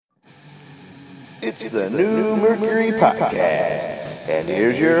It's the New Mercury Podcast, and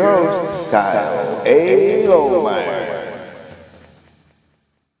here's your host, Kyle A. Lohmeyer.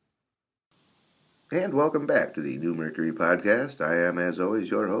 And welcome back to the New Mercury Podcast. I am, as always,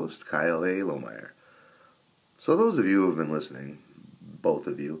 your host, Kyle A. Lohmeyer. So those of you who have been listening, both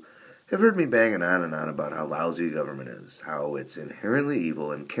of you, have heard me banging on and on about how lousy government is, how it's inherently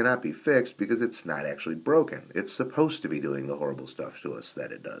evil and cannot be fixed because it's not actually broken. It's supposed to be doing the horrible stuff to us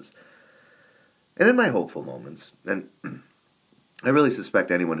that it does. And in my hopeful moments, and I really suspect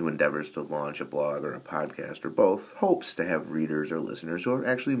anyone who endeavors to launch a blog or a podcast or both hopes to have readers or listeners who are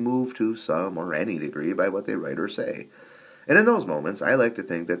actually moved to some or any degree by what they write or say. And in those moments, I like to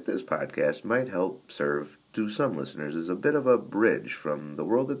think that this podcast might help serve to some listeners as a bit of a bridge from the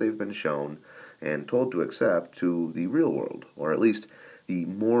world that they've been shown and told to accept to the real world, or at least the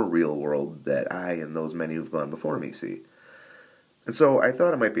more real world that I and those many who've gone before me see. And so I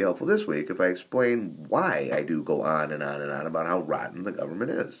thought it might be helpful this week if I explain why I do go on and on and on about how rotten the government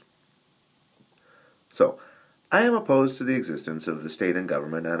is. So, I am opposed to the existence of the state and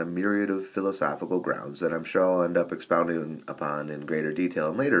government on a myriad of philosophical grounds that I'm sure I'll end up expounding upon in greater detail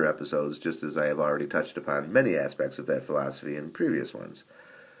in later episodes, just as I have already touched upon many aspects of that philosophy in previous ones.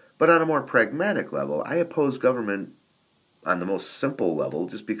 But on a more pragmatic level, I oppose government on the most simple level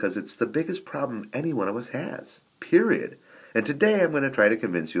just because it's the biggest problem any one of us has. Period. And today I'm going to try to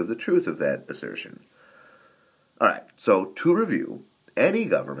convince you of the truth of that assertion. Alright, so to review, any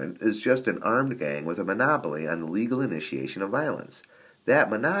government is just an armed gang with a monopoly on the legal initiation of violence. That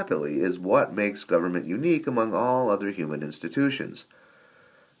monopoly is what makes government unique among all other human institutions.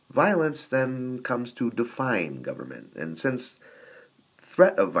 Violence then comes to define government, and since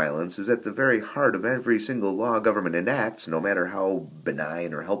threat of violence is at the very heart of every single law government enacts, no matter how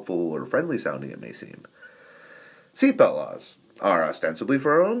benign or helpful or friendly sounding it may seem. Seatbelt laws are ostensibly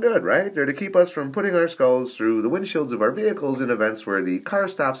for our own good, right? They're to keep us from putting our skulls through the windshields of our vehicles in events where the car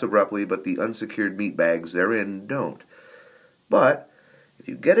stops abruptly but the unsecured meat bags therein don't. But if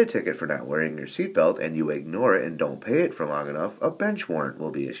you get a ticket for not wearing your seatbelt and you ignore it and don't pay it for long enough, a bench warrant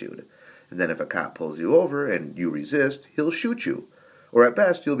will be issued. And then if a cop pulls you over and you resist, he'll shoot you. Or at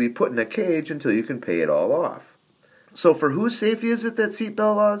best, you'll be put in a cage until you can pay it all off. So for whose safety is it that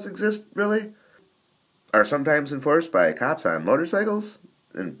seatbelt laws exist, really? Are sometimes enforced by cops on motorcycles,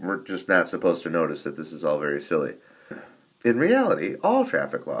 and we're just not supposed to notice that this is all very silly. In reality, all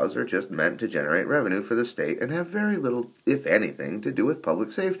traffic laws are just meant to generate revenue for the state and have very little, if anything, to do with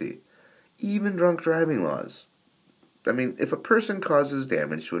public safety. Even drunk driving laws. I mean, if a person causes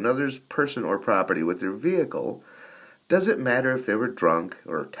damage to another's person or property with their vehicle, does it matter if they were drunk,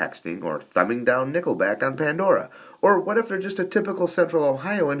 or texting, or thumbing down Nickelback on Pandora? Or what if they're just a typical Central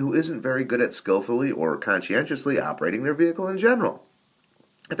Ohioan who isn't very good at skillfully or conscientiously operating their vehicle in general?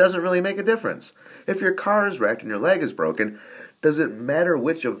 It doesn't really make a difference. If your car is wrecked and your leg is broken, does it matter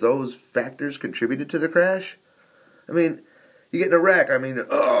which of those factors contributed to the crash? I mean, you get in a wreck,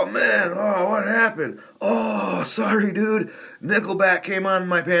 oh man, what happened? Oh, sorry dude, Nickelback came on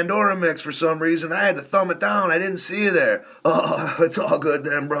my Pandora mix for some reason, I had to thumb it down, I didn't see you there. Oh, it's all good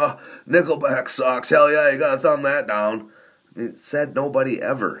then, bro, Nickelback sucks, hell yeah, you gotta thumb that down. It said nobody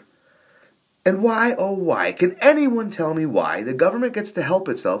ever. And why, oh why, can anyone tell me why the government gets to help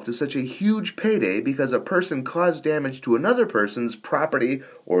itself to such a huge payday because a person caused damage to another person's property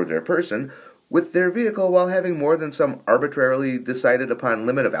or their person with their vehicle while having more than some arbitrarily decided upon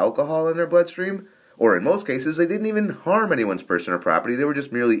limit of alcohol in their bloodstream? Or in most cases, they didn't even harm anyone's person or property, they were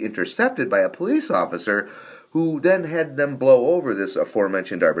just merely intercepted by a police officer who then had them blow over this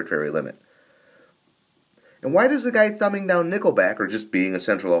aforementioned arbitrary limit. And why does the guy thumbing down Nickelback, or just being a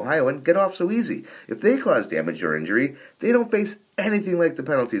Central Ohioan, get off so easy? If they cause damage or injury, they don't face anything like the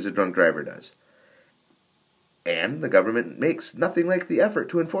penalties a drunk driver does. And the government makes nothing like the effort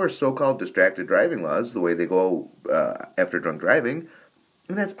to enforce so-called distracted driving laws the way they go after drunk driving,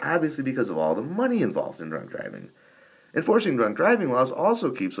 and that's obviously because of all the money involved in drunk driving. Enforcing drunk driving laws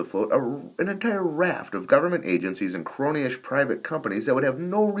also keeps afloat an entire raft of government agencies and crony-ish private companies that would have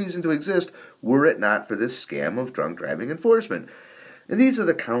no reason to exist were it not for this scam of drunk driving enforcement. And these are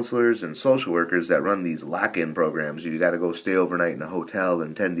the counselors and social workers that run these lock-in programs. You gotta go stay overnight in a hotel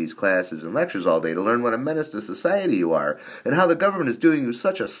and attend these classes and lectures all day to learn what a menace to society you are, and how the government is doing you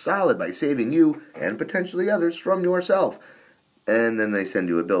such a solid by saving you, and potentially others, from yourself. And then they send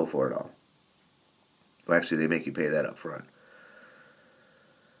you a bill for it all. Well, actually, they make you pay that up front.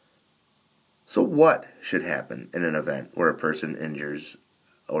 So what should happen in an event where a person injures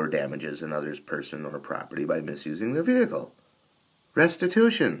or damages another's person or property by misusing their vehicle?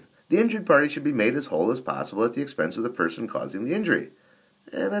 Restitution. The injured party should be made as whole as possible at the expense of the person causing the injury.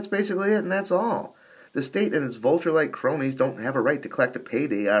 And that's basically it, and that's all. The state and its vulture-like cronies don't have a right to collect a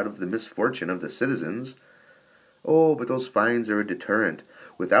payday out of the misfortune of the citizens. Oh, but those fines are a deterrent.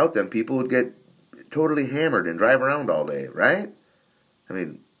 Without them, people would get totally hammered and drive around all day, right? I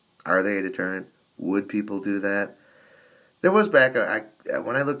mean, are they a deterrent? Would people do that? There was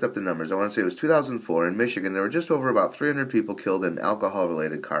when I looked up the numbers, I want to say it was 2004 in Michigan, there were just over about 300 people killed in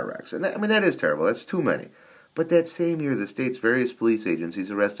alcohol-related car wrecks. And that is terrible. That's too many. But that same year, the state's various police agencies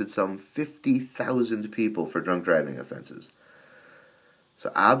arrested some 50,000 people for drunk driving offenses.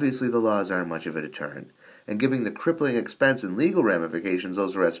 So obviously the laws aren't much of a deterrent. And given the crippling expense and legal ramifications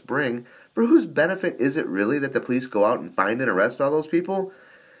those arrests bring, for whose benefit is it really that the police go out and find and arrest all those people?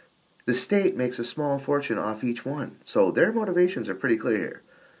 The state makes a small fortune off each one, so their motivations are pretty clear here.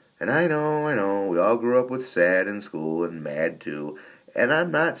 And I know, we all grew up with SAD in school and MAD too, and I'm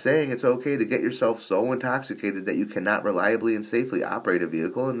not saying it's okay to get yourself so intoxicated that you cannot reliably and safely operate a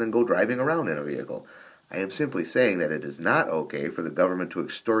vehicle and then go driving around in a vehicle. I am simply saying that it is not okay for the government to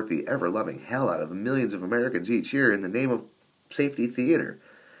extort the ever-loving hell out of millions of Americans each year in the name of safety theater.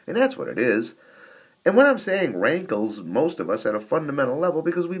 And that's what it is. And what I'm saying rankles most of us at a fundamental level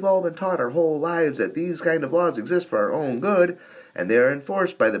because we've all been taught our whole lives that these kind of laws exist for our own good, and they are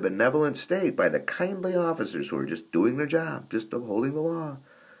enforced by the benevolent state, by the kindly officers who are just doing their job, just upholding the law.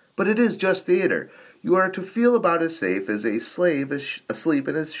 But it is just theater. You are to feel about as safe as a slave asleep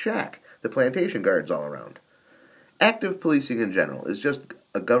in his shack, the plantation guards all around. Active policing in general is just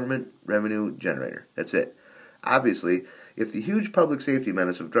a government revenue generator. That's it. Obviously, if the huge public safety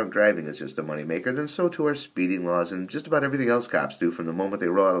menace of drunk driving is just a moneymaker, then so too are speeding laws and just about everything else cops do from the moment they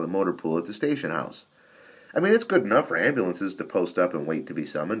roll out of the motor pool at the station house. I mean, it's good enough for ambulances to post up and wait to be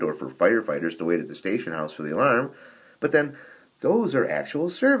summoned, or for firefighters to wait at the station house for the alarm, but then those are actual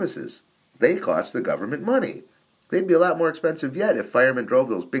services. They cost the government money. They'd be a lot more expensive yet if firemen drove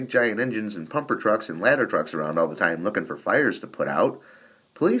those big giant engines and pumper trucks and ladder trucks around all the time looking for fires to put out.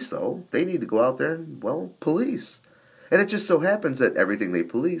 Police, though, they need to go out there and, well, police. And it just so happens that everything they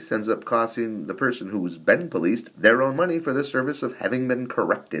police ends up costing the person who's been policed their own money for the service of having been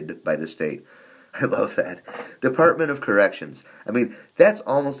corrected by the state. I love that. Department of Corrections. I mean, that's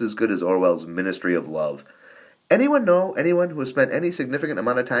almost as good as Orwell's Ministry of Love. Anyone know anyone who has spent any significant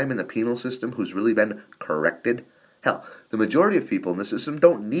amount of time in the penal system who's really been corrected? Hell, the majority of people in the system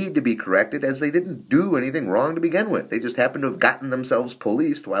don't need to be corrected as they didn't do anything wrong to begin with. They just happen to have gotten themselves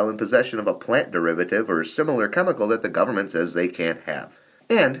policed while in possession of a plant derivative or similar chemical that the government says they can't have.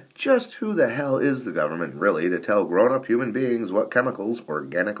 And just who the hell is the government, really, to tell grown-up human beings what chemicals,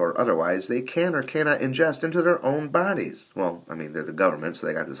 organic or otherwise, they can or cannot ingest into their own bodies? Well, I mean, they're the government, so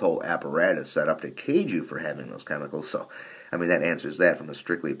they got this whole apparatus set up to cage you for having those chemicals, so, I mean, that answers that from a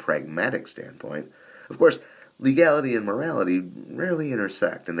strictly pragmatic standpoint. Of course, legality and morality rarely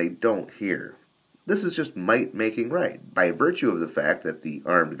intersect, and they don't here. This is just might making right. By virtue of the fact that the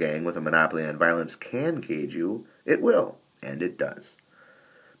armed gang with a monopoly on violence can cage you, it will, and it does.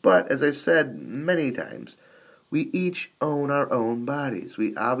 But, as I've said many times, we each own our own bodies.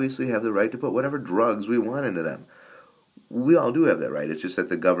 We obviously have the right to put whatever drugs we want into them. We all do have that right. It's just that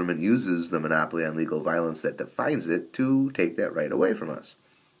the government uses the monopoly on legal violence that defines it to take that right away from us.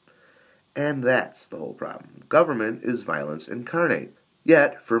 And that's the whole problem. Government is violence incarnate.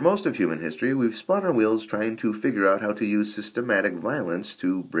 Yet, for most of human history, we've spun our wheels trying to figure out how to use systematic violence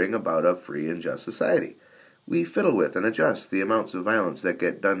to bring about a free and just society. We fiddle with and adjust the amounts of violence that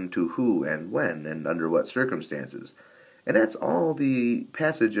get done to who and when and under what circumstances. And that's all the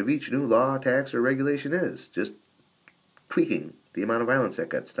passage of each new law, tax, or regulation is, just tweaking the amount of violence that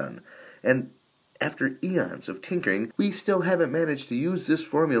gets done. And after eons of tinkering, we still haven't managed to use this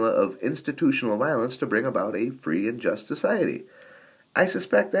formula of institutional violence to bring about a free and just society. I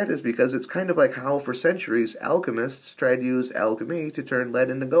suspect that is because it's kind of like how for centuries alchemists tried to use alchemy to turn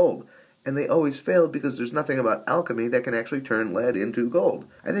lead into gold. And they always failed because there's nothing about alchemy that can actually turn lead into gold.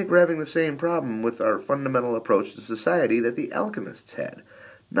 I think we're having the same problem with our fundamental approach to society that the alchemists had.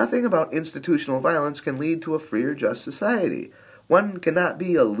 Nothing about institutional violence can lead to a free or just society. One cannot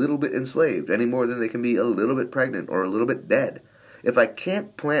be a little bit enslaved any more than they can be a little bit pregnant or a little bit dead. If I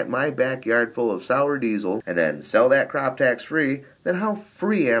can't plant my backyard full of sour diesel and then sell that crop tax-free, then how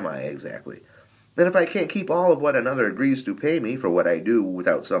free am I exactly? Then if I can't keep all of what another agrees to pay me for what I do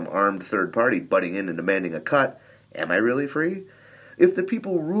without some armed third party butting in and demanding a cut, am I really free? If the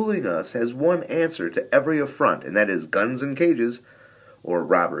people ruling us has one answer to every affront, and that is guns and cages, or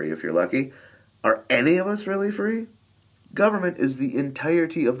robbery if you're lucky, are any of us really free? Government is the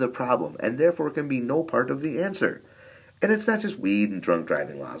entirety of the problem, and therefore can be no part of the answer. And it's not just weed and drunk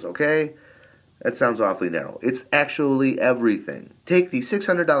driving laws, okay? That sounds awfully narrow. It's actually everything. Take the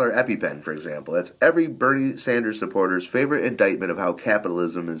 $600 EpiPen, for example. That's every Bernie Sanders supporter's favorite indictment of how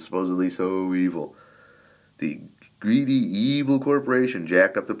capitalism is supposedly so evil. The greedy, evil corporation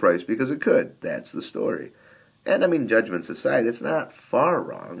jacked up the price because it could. That's the story. And I mean, judgments aside, it's not far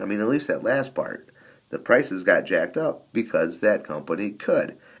wrong. I mean, at least that last part. The prices got jacked up because that company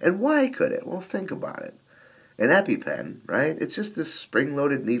could. And why could it? Well, think about it. An EpiPen, right? It's just this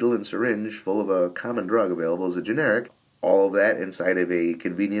spring-loaded needle and syringe full of a common drug available as a generic, all of that inside of a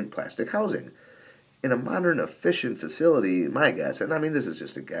convenient plastic housing. In a modern, efficient facility, my guess, and I mean this is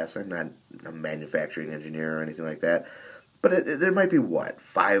just a guess, I'm not a manufacturing engineer or anything like that, but there might be,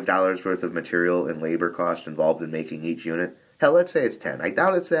 $5 worth of material and labor cost involved in making each unit? Hell, let's say it's 10. I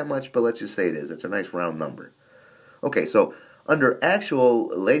doubt it's that much, but let's just say it is. It's a nice round number. Okay, so under actual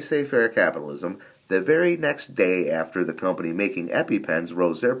laissez-faire capitalism, the very next day after the company making EpiPens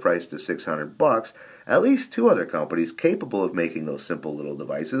rose their price to $600, at least two other companies capable of making those simple little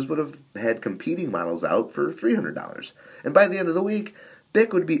devices would have had competing models out for $300. And by the end of the week,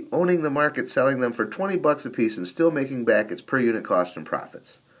 Bic would be owning the market, selling them for $20 a piece and still making back its per unit cost and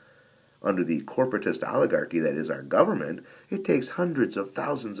profits. Under the corporatist oligarchy that is our government, it takes hundreds of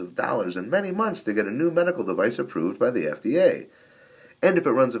thousands of dollars and many months to get a new medical device approved by the FDA. And if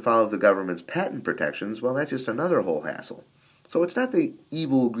it runs afoul of the government's patent protections, well, that's just another whole hassle. So it's not the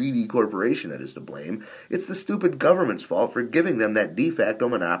evil, greedy corporation that is to blame. It's the stupid government's fault for giving them that de facto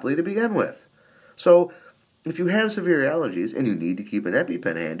monopoly to begin with. So, if you have severe allergies and you need to keep an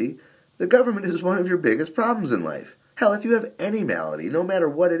EpiPen handy, the government is one of your biggest problems in life. Hell, if you have any malady, no matter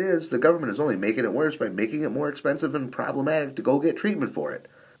what it is, the government is only making it worse by making it more expensive and problematic to go get treatment for it.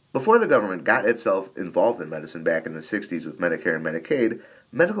 Before the government got itself involved in medicine back in the 60s with Medicare and Medicaid,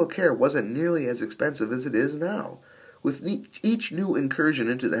 medical care wasn't nearly as expensive as it is now. With each new incursion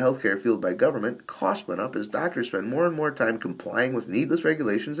into the healthcare field by government, costs went up as doctors spend more and more time complying with needless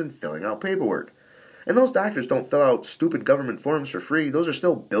regulations and filling out paperwork. And those doctors don't fill out stupid government forms for free. Those are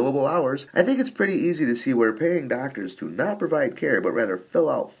still billable hours. I think it's pretty easy to see where paying doctors to not provide care but rather fill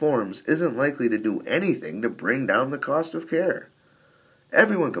out forms isn't likely to do anything to bring down the cost of care.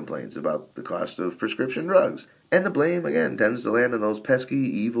 Everyone complains about the cost of prescription drugs, and the blame, again, tends to land on those pesky,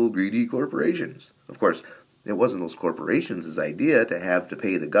 evil, greedy corporations. Of course, it wasn't those corporations' idea to have to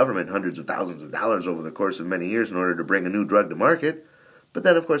pay the government hundreds of thousands of dollars over the course of many years in order to bring a new drug to market. But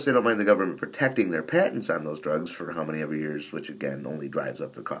then, of course, they don't mind the government protecting their patents on those drugs for how many ever years, which, again, only drives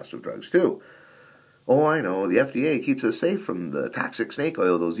up the cost of drugs, too. Oh, I know, the FDA keeps us safe from the toxic snake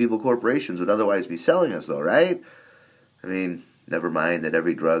oil those evil corporations would otherwise be selling us, though, right? I mean, never mind that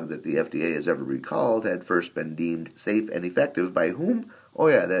every drug that the FDA has ever recalled had first been deemed safe and effective by whom? Oh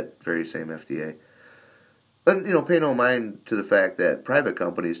yeah, that very same FDA. But, pay no mind to the fact that private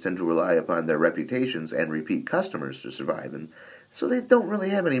companies tend to rely upon their reputations and repeat customers to survive, and so they don't really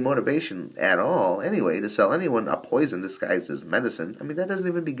have any motivation at all, anyway, to sell anyone a poison disguised as medicine. I mean, that doesn't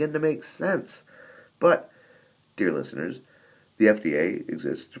even begin to make sense. But, dear listeners, the FDA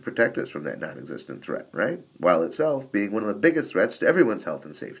exists to protect us from that non-existent threat, right? While itself being one of the biggest threats to everyone's health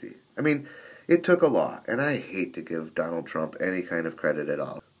and safety. I mean, it took a law, and I hate to give Donald Trump any kind of credit at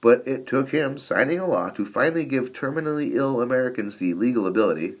all, but it took him signing a law to finally give terminally ill Americans the legal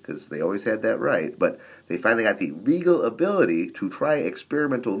ability, because they always had that right, but they finally got the legal ability to try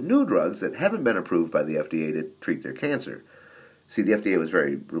experimental new drugs that haven't been approved by the FDA to treat their cancer. See, the FDA was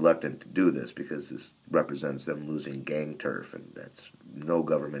very reluctant to do this because this represents them losing gang turf, and that's no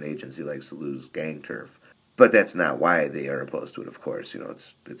government agency likes to lose gang turf. But that's not why they are opposed to it, of course.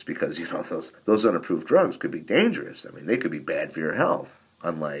 It's because those unapproved drugs could be dangerous. I mean, they could be bad for your health,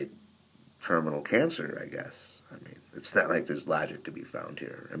 unlike terminal cancer, I guess. I mean, it's not like there's logic to be found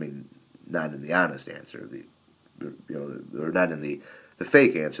here. I mean, not in the honest answer, or not in the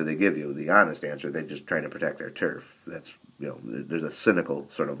fake answer they give you. The honest answer, they're just trying to protect their turf. That's there's a cynical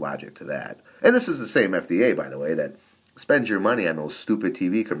sort of logic to that. And this is the same FDA, by the way, that spends your money on those stupid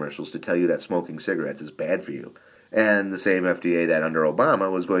TV commercials to tell you that smoking cigarettes is bad for you. And the same FDA that under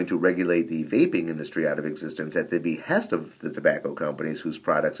Obama was going to regulate the vaping industry out of existence at the behest of the tobacco companies whose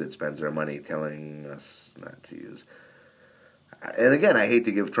products it spends their money telling us not to use. And again, I hate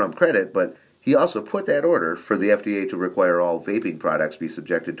to give Trump credit, but he also put that order for the FDA to require all vaping products be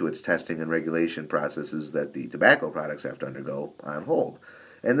subjected to its testing and regulation processes that the tobacco products have to undergo on hold.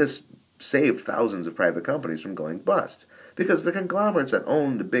 And this saved thousands of private companies from going bust, because the conglomerates that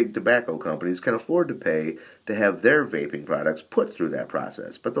own the big tobacco companies can afford to pay to have their vaping products put through that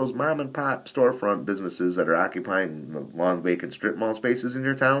process. But those mom-and-pop storefront businesses that are occupying the long vacant strip mall spaces in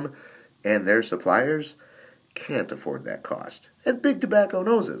your town and their suppliers, can't afford that cost. And Big Tobacco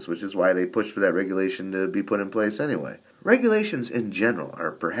knows this, which is why they pushed for that regulation to be put in place anyway. Regulations in general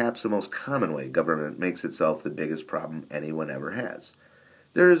are perhaps the most common way government makes itself the biggest problem anyone ever has.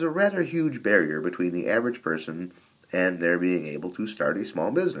 There is a rather huge barrier between the average person and their being able to start a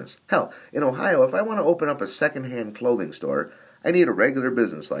small business. Hell, in Ohio, if I want to open up a second-hand clothing store, I need a regular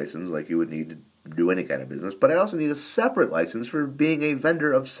business license like you would need to do any kind of business, but I also need a separate license for being a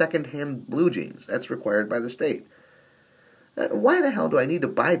vendor of second-hand blue jeans. That's required by the state. Why the hell do I need to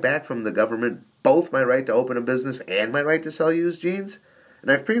buy back from the government both my right to open a business and my right to sell used jeans?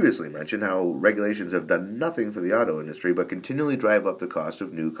 And I've previously mentioned how regulations have done nothing for the auto industry but continually drive up the cost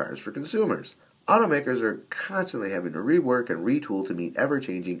of new cars for consumers. Automakers are constantly having to rework and retool to meet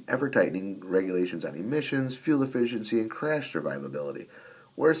ever-changing, ever-tightening regulations on emissions, fuel efficiency, and crash survivability.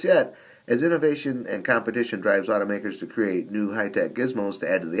 Worse yet, as innovation and competition drives automakers to create new high-tech gizmos to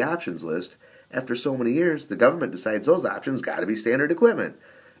add to the options list, after so many years, the government decides those options gotta be standard equipment.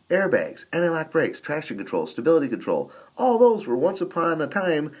 Airbags, anti-lock brakes, traction control, stability control, all those were once upon a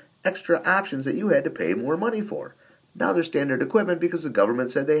time extra options that you had to pay more money for. Now they're standard equipment because the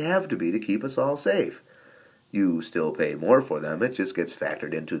government said they have to be to keep us all safe. You still pay more for them, it just gets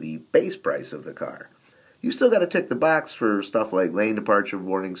factored into the base price of the car. You still gotta tick the box for stuff like lane departure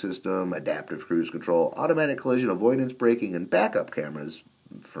warning system, adaptive cruise control, automatic collision avoidance braking, and backup cameras,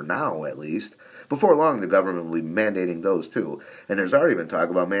 for now at least. Before long, the government will be mandating those too, and there's already been talk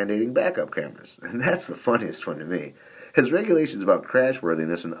about mandating backup cameras, and that's the funniest one to me. As regulations about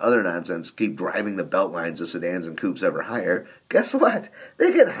crashworthiness and other nonsense keep driving the belt lines of sedans and coupes ever higher, guess what?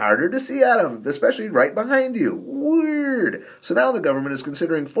 They get harder to see out of, especially right behind you. Weird. So now the government is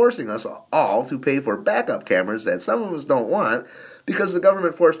considering forcing us all to pay for backup cameras that some of us don't want because the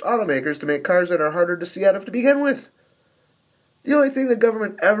government forced automakers to make cars that are harder to see out of to begin with. The only thing the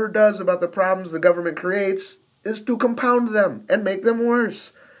government ever does about the problems the government creates is to compound them and make them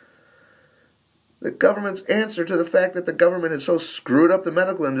worse. The government's answer to the fact that the government has so screwed up the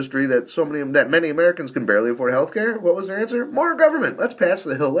medical industry that many Americans can barely afford health care, what was their answer? More government. Let's pass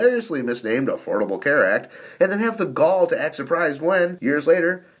the hilariously misnamed Affordable Care Act and then have the gall to act surprised when, years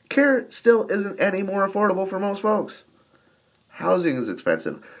later, care still isn't any more affordable for most folks. Housing is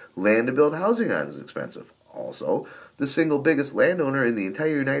expensive. Land to build housing on is expensive. Also, the single biggest landowner in the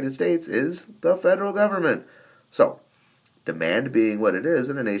entire United States is the federal government. So, demand being what it is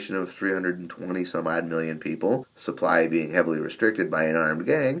in a nation of 320-some-odd million people, supply being heavily restricted by an armed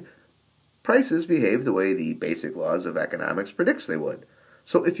gang, prices behave the way the basic laws of economics predicts they would.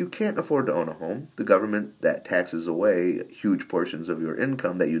 So if you can't afford to own a home, the government that taxes away huge portions of your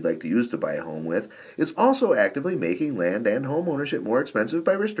income that you'd like to use to buy a home with is also actively making land and home ownership more expensive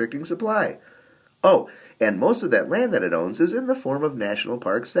by restricting supply. Oh, and most of that land that it owns is in the form of national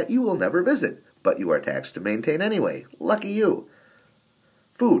parks that you will never visit, but you are taxed to maintain anyway. Lucky you.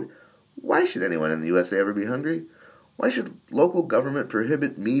 Food. Why should anyone in the USA ever be hungry? Why should local government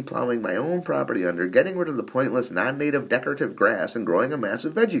prohibit me plowing my own property under, getting rid of the pointless non-native decorative grass, and growing a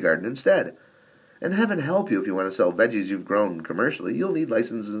massive veggie garden instead? And heaven help you if you want to sell veggies you've grown commercially. You'll need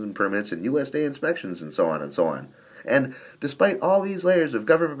licenses and permits and USDA inspections and so on and so on. And despite all these layers of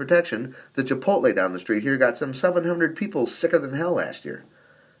government protection, the Chipotle down the street here got some 700 people sicker than hell last year.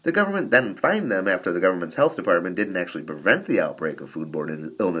 The government then fined them after the government's health department didn't actually prevent the outbreak of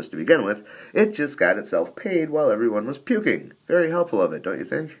foodborne illness to begin with. It just got itself paid while everyone was puking. Very helpful of it, don't you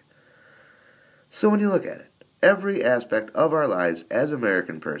think? So when you look at it, every aspect of our lives as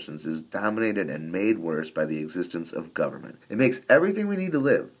American persons is dominated and made worse by the existence of government. It makes everything we need to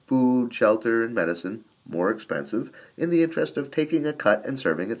live, food, shelter, and medicine, more expensive in the interest of taking a cut and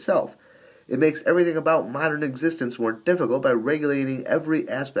serving itself. It makes everything about modern existence more difficult by regulating every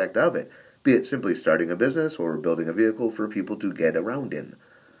aspect of it, be it simply starting a business or building a vehicle for people to get around in.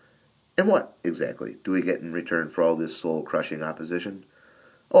 And what, exactly, do we get in return for all this soul-crushing opposition?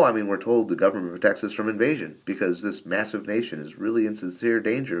 Oh, we're told the government protects us from invasion, because this massive nation is really in sincere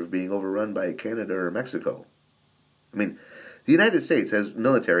danger of being overrun by Canada or Mexico. The United States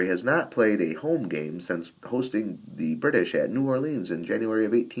military has not played a home game since hosting the British at New Orleans in January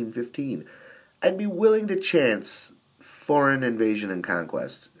of 1815. I'd be willing to chance foreign invasion and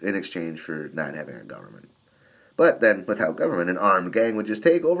conquest in exchange for not having a government. But then, without government, an armed gang would just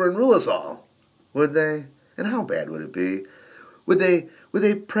take over and rule us all. Would they? And how bad would it be? Would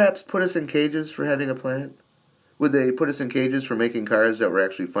they perhaps put us in cages for having a plant? Would they put us in cages for making cars that were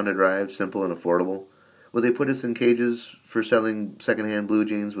actually fun to drive, simple and affordable? Would they put us in cages for selling secondhand blue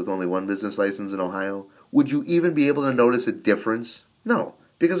jeans with only one business license in Ohio? Would you even be able to notice a difference? No,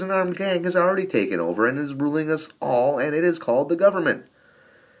 because an armed gang has already taken over and is ruling us all, and it is called the government.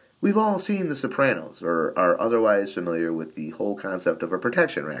 We've all seen The Sopranos, or are otherwise familiar with the whole concept of a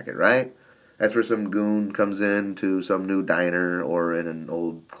protection racket, right? That's where some goon comes in to some new diner, or in an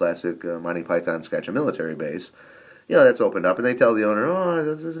old classic Monty Python sketch, a military base. That's opened up, and they tell the owner, "Oh,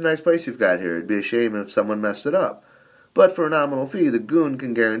 this is a nice place you've got here. It'd be a shame if someone messed it up." But for a nominal fee, the goon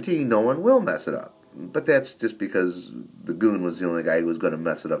can guarantee no one will mess it up. But that's just because the goon was the only guy who was going to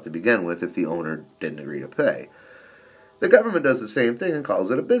mess it up to begin with if the owner didn't agree to pay. The government does the same thing and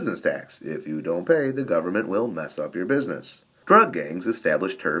calls it a business tax. If you don't pay, the government will mess up your business. Drug gangs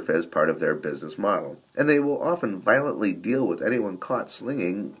establish turf as part of their business model, and they will often violently deal with anyone caught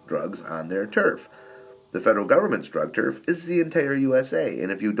slinging drugs on their turf. The federal government's drug turf is the entire USA,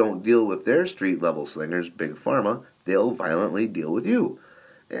 and if you don't deal with their street-level slingers, Big Pharma, they'll violently deal with you.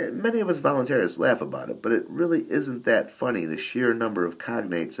 And many of us voluntarists laugh about it, but it really isn't that funny, the sheer number of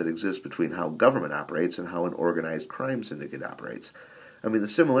cognates that exist between how government operates and how an organized crime syndicate operates. I mean, the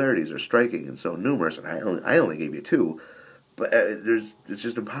similarities are striking and so numerous, and I only gave you two, but it's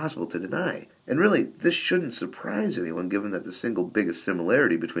just impossible to deny. And really, this shouldn't surprise anyone given that the single biggest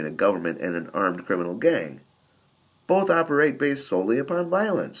similarity between a government and an armed criminal gang. Both operate based solely upon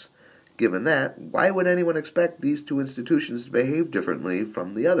violence. Given that, why would anyone expect these two institutions to behave differently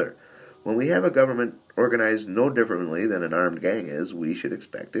from the other? When we have a government organized no differently than an armed gang is, we should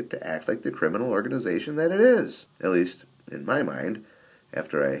expect it to act like the criminal organization that it is. At least, in my mind,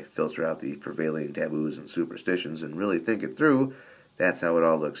 after I filter out the prevailing taboos and superstitions and really think it through, that's how it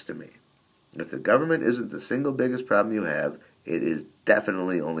all looks to me. If the government isn't the single biggest problem you have, it is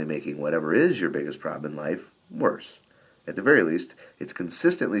definitely only making whatever is your biggest problem in life worse. At the very least, it's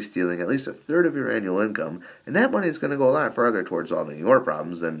consistently stealing at least a third of your annual income, and that money is going to go a lot farther towards solving your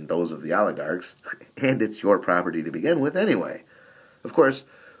problems than those of the oligarchs, and it's your property to begin with anyway. Of course,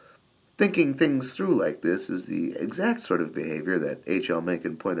 thinking things through like this is the exact sort of behavior that H.L.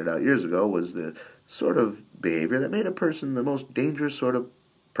 Mencken pointed out years ago was the sort of behavior that made a person the most dangerous sort of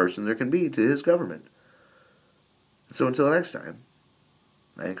person there can be to his government. So until next time,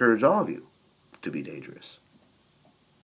 I encourage all of you to be dangerous.